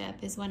friendship,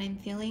 is what I'm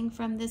feeling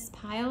from this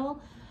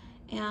pile.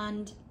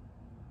 And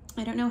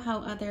I don't know how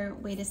other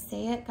way to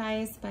say it,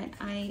 guys, but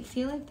I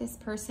feel like this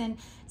person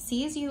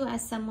sees you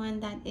as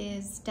someone that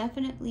is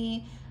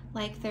definitely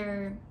like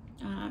they're,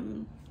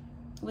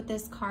 with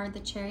this card, the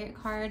Chariot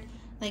card,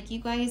 like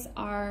you guys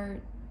are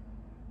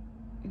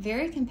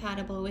very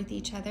compatible with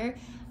each other,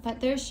 but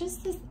there's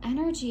just this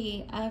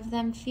energy of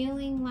them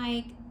feeling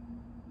like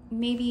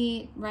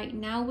maybe right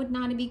now would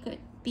not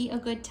be a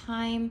good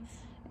time.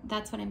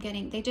 That's what I'm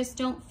getting. They just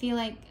don't feel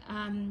like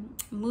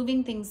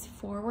moving things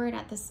forward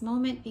at this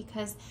moment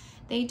because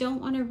they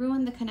don't want to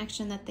ruin the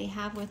connection that they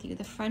have with you,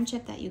 the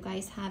friendship that you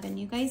guys have, and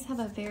you guys have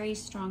a very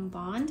strong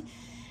bond,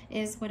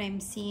 is what I'm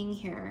seeing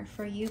here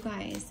for you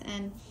guys.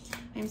 And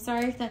I'm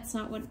sorry if that's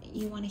not what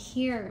you want to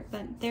hear,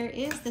 but there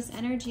is this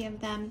energy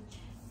of them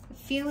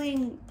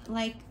feeling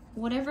like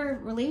whatever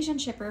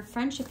relationship or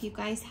friendship you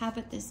guys have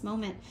at this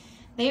moment,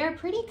 they are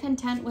pretty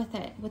content with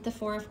it, with the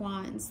Four of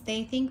Wands.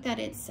 They think that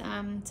it's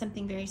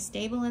something very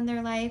stable in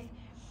their life.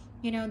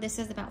 You know, this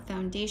is about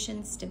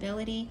foundation,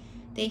 stability.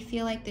 They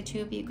feel like the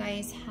two of you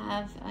guys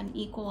have an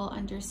equal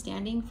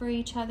understanding for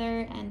each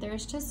other, and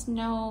there's just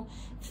no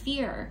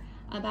fear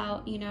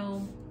about, you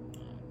know,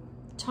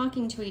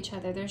 talking to each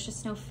other. There's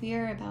just no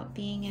fear about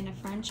being in a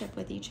friendship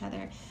with each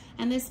other.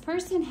 And this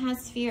person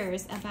has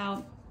fears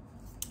about,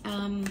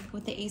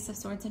 with the Ace of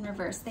Swords in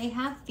reverse, they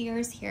have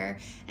fears here,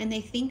 and they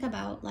think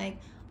about like,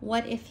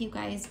 what if you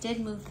guys did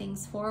move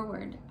things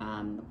forward?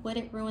 Would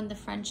it ruin the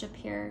friendship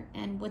here?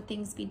 And would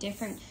things be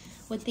different?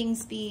 Would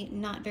things be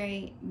not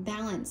very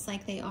balanced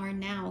like they are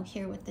now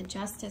here with the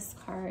Justice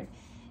card,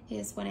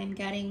 is what I'm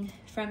getting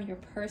from your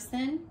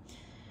person.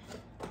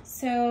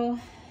 So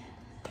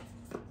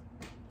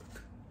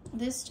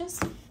this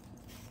just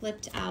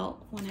flipped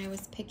out when I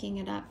was picking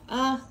it up.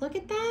 Oh, look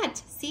at that.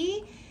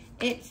 See?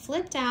 It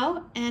flipped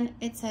out and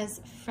it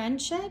says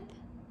friendship.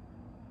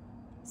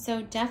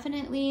 So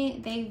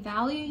definitely they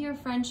value your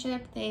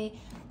friendship. They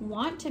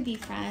want to be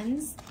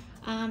friends.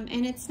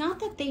 And it's not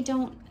that they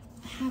don't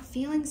have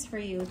feelings for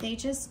you. They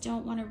just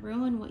don't want to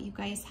ruin what you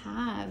guys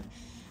have.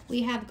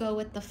 We have go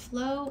with the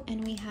flow,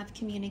 and we have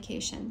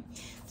communication.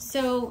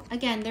 So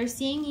again, they're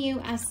seeing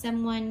you as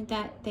someone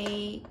that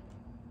they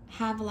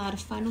have a lot of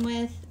fun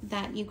with,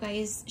 that you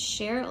guys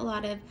share a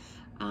lot of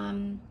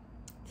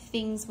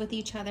things with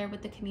each other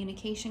with the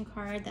communication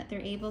card, that they're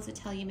able to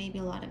tell you maybe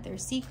a lot of their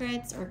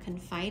secrets or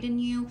confide in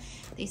you.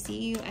 They see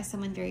you as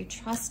someone very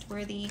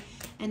trustworthy,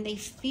 and they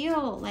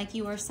feel like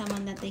you are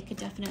someone that they could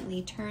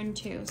definitely turn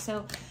to.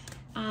 So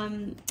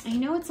I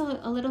know it's a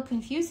little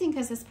confusing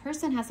because this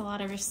person has a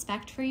lot of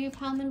respect for you,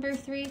 pile number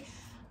 3,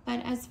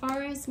 but as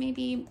far as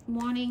maybe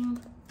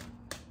wanting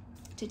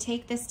to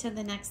take this to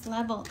the next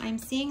level, I'm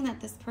seeing that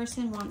this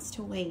person wants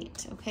to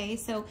wait, okay?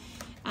 So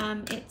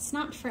it's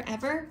not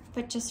forever,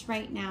 but just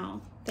right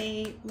now.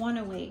 They want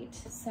to wait.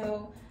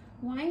 So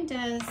why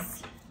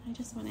does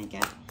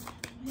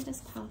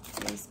pile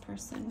 3's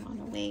person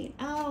want to wait?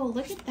 Oh,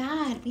 look at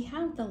that. We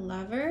have the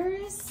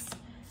Lovers.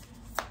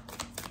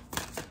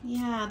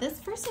 Yeah, this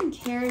person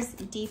cares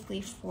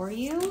deeply for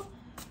you.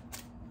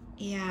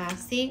 Yeah,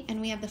 see?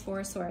 And we have the Four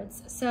of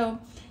Swords. So,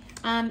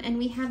 and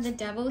we have the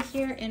Devil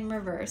here in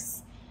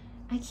reverse.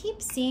 I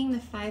keep seeing the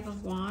Five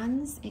of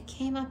Wands. It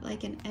came up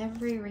like in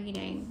every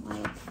reading,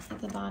 like at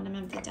the bottom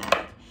of the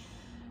deck.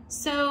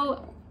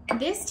 So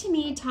this to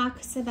me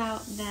talks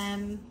about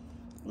them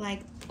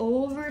like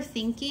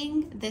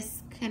overthinking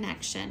this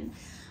connection.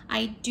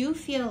 I do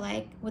feel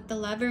like with the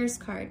Lovers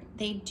card,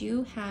 they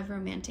do have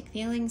romantic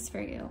feelings for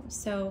you.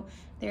 So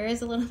there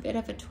is a little bit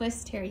of a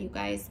twist here, you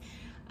guys.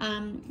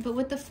 But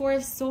with the Four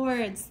of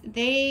Swords,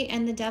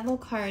 and the Devil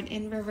card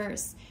in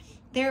reverse,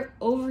 they're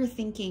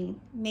overthinking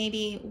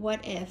maybe what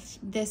if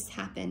this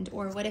happened,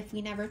 or what if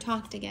we never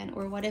talked again,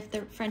 or what if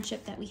the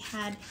friendship that we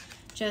had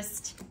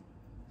just,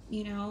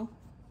 you know,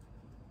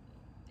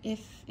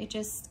 if it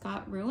just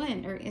got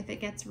ruined, or if it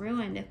gets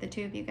ruined, if the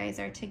two of you guys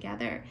are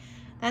together.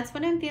 That's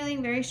what I'm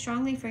feeling very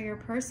strongly for your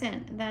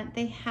person, that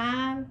they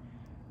have,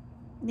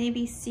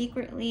 maybe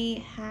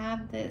secretly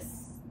have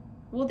this,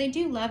 well, they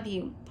do love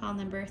you, pile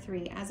number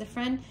 3, as a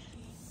friend,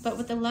 but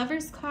with the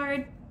Lovers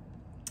card,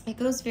 it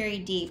goes very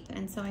deep.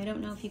 And so I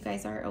don't know if you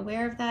guys are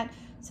aware of that.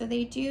 So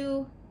they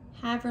do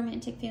have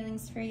romantic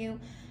feelings for you,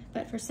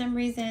 but for some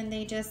reason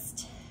they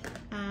just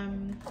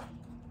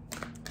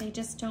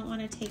don't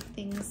want to take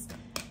things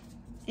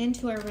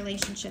into a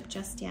relationship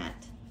just yet.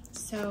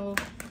 So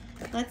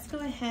let's go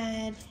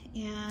ahead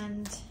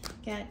and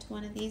get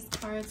one of these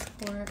cards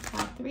for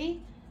pile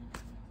 3.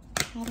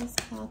 How does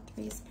pile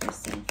 3's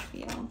person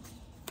feel?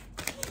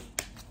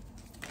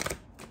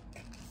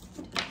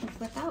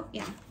 Without,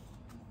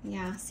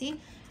 yeah, see,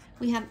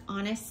 we have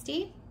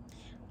honesty.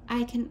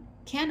 I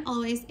can't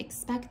always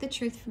expect the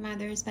truth from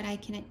others, but I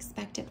can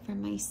expect it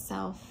from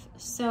myself.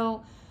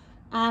 So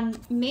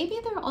maybe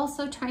they're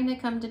also trying to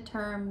come to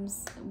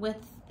terms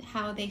with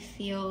how they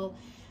feel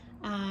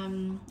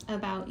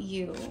about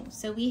you.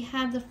 So we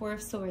have the 4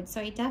 of Swords.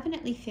 So I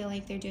definitely feel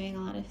like they're doing a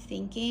lot of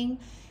thinking.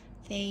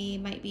 They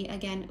might be,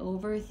 again,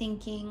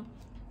 overthinking.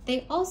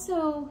 They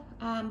also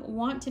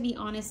want to be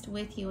honest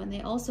with you, and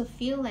they also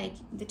feel like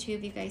the 2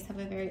 of you guys have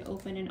a very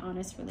open and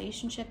honest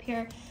relationship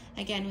here,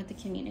 again, with the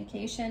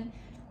communication.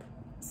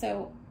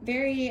 So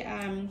very,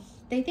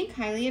 they think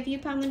highly of you,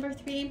 pile number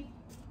 3.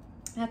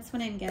 That's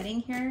what I'm getting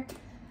here.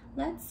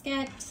 Let's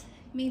get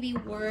maybe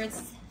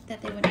words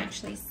that they would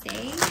actually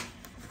say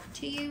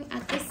to you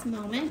at this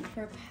moment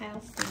for pile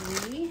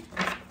 3.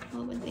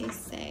 What would they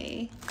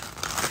say?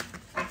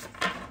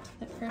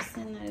 The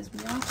person that is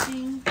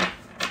watching.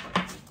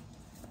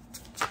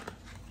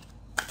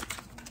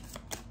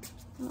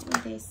 What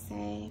would they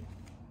say?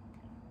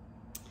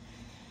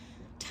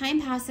 Time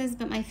passes,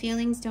 but my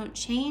feelings don't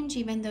change,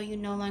 even though you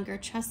no longer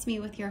trust me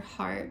with your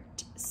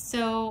heart.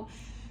 So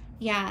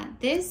yeah,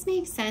 this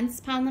makes sense,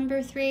 pile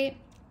number 3.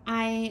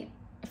 I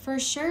for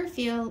sure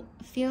feel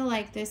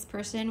like this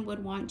person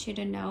would want you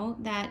to know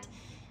that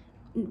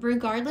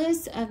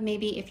regardless of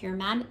maybe if you're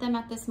mad at them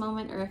at this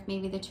moment, or if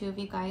maybe the 2 of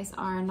you guys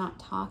are not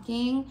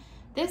talking,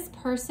 this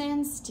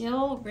person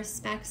still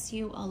respects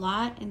you a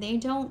lot, and they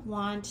don't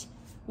want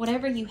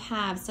whatever you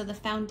have. So the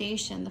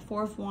foundation, the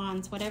 4 of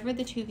Wands, whatever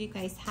the 2 of you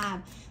guys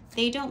have,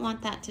 they don't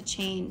want that to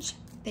change.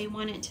 They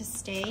want it to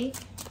stay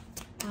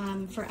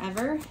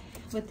forever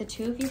with the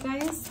 2 of you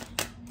guys.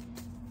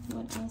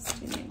 What else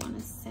do they want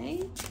to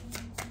say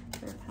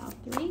for pile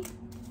 3?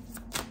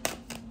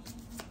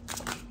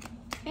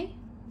 Okay.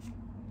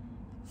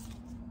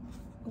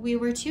 We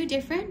were too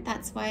different.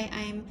 That's why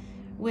I'm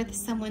with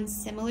someone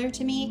similar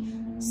to me.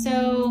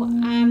 So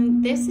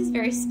this is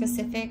very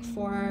specific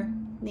for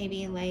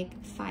maybe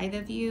like 5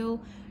 of you.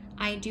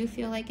 I do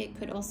feel like it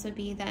could also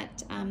be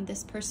that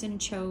this person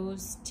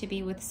chose to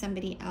be with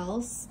somebody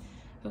else.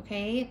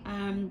 Okay,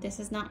 this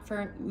is not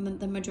for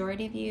the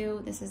majority of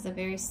you. This is a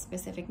very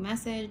specific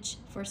message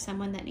for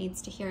someone that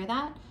needs to hear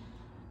that.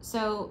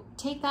 So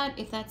take that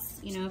if that's,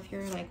 you know, if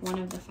you're like one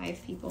of the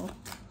 5 people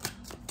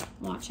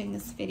watching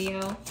this video.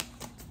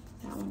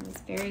 That one was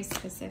very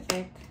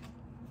specific.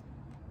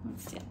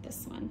 Let's get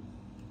this one.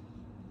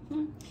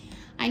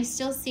 I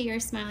still see your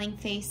smiling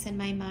face in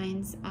my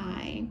mind's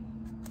eye.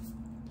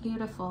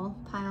 Beautiful,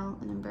 pile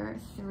number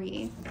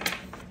 3.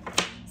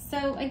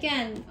 So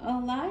again, a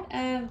lot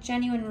of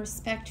genuine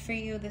respect for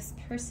you. This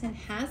person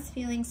has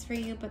feelings for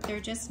you, but they're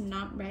just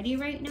not ready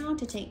right now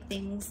to take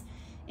things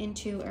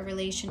into a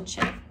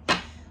relationship.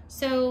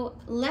 So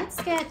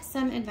let's get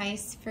some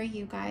advice for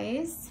you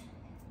guys.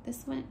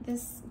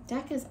 This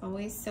deck is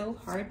always so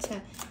hard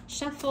to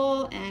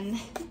shuffle, and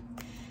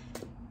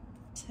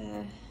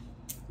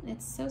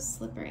it's so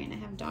slippery, and I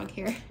have dog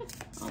hair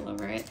all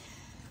over it.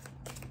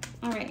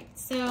 All right,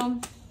 so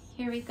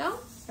here we go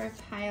for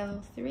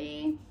pile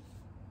 3.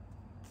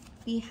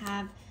 We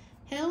have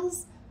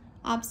hills,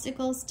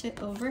 obstacles to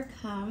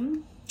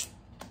overcome,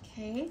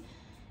 okay,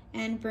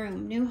 and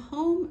broom, new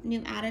home,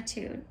 new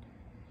attitude.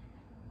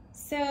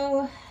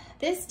 So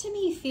this to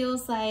me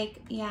feels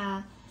like,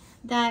 yeah,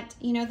 that,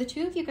 you know, the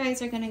 2 of you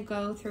guys are going to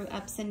go through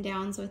ups and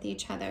downs with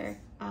each other.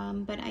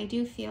 But I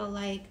do feel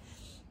like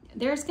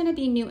there's going to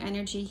be new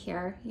energy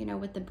here, you know,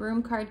 with the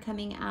broom card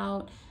coming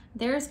out.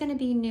 There's going to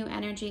be new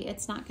energy.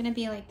 It's not going to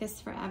be like this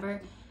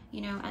forever.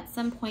 You know, at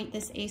some point,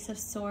 this Ace of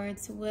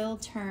Swords will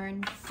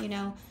turn, you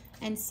know,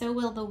 and so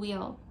will the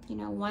wheel. You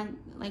know,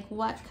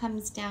 what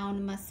comes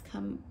down must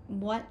come,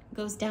 what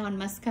goes down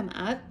must come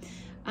up.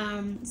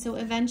 So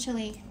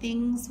eventually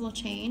things will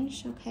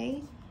change,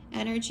 okay?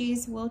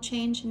 Energies will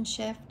change and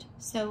shift.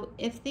 So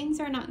if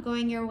things are not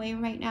going your way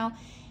right now,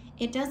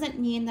 it doesn't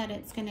mean that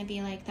it's going to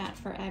be like that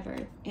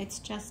forever. It's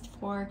just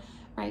for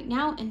right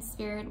now, and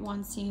Spirit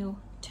wants you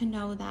to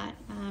know that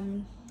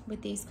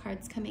with these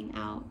cards coming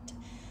out.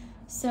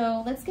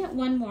 So let's get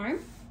one more.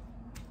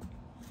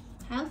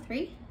 Pile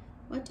 3,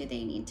 what do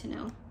they need to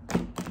know?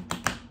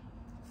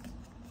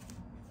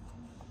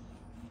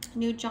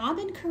 New job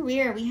and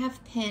career, we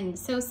have pin.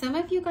 So some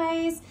of you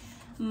guys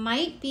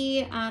might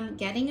be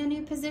getting a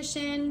new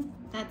position.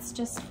 That's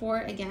just for,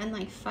 again,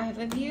 like 5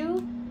 of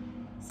you.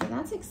 So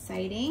that's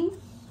exciting.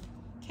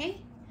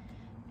 Okay.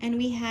 And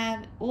we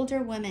have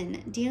older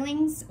women,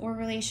 dealings or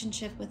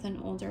relationship with an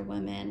older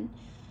woman.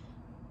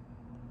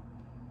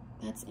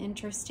 That's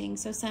interesting.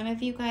 So some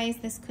of you guys,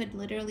 this could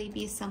literally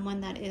be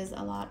someone that is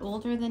a lot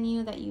older than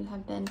you, that you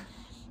have been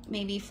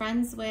maybe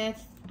friends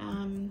with.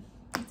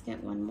 Let's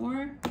get one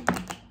more.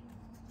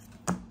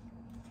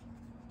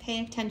 Pay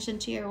attention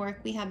to your work.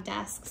 We have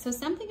desk. So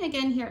something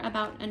again here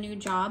about a new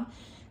job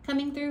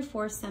coming through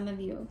for some of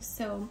you.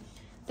 So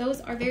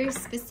those are very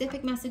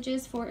specific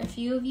messages for a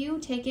few of you.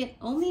 Take it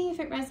only if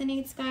it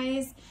resonates,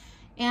 guys.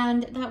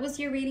 And that was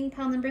your reading,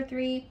 pile number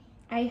 3.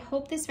 I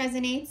hope this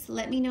resonates.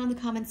 Let me know in the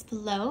comments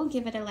below.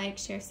 Give it a like,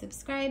 share,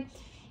 subscribe.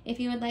 If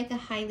you would like a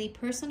highly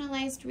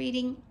personalized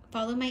reading,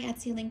 follow my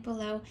Etsy link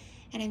below.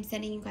 And I'm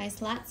sending you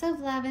guys lots of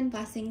love and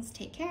blessings.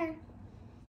 Take care.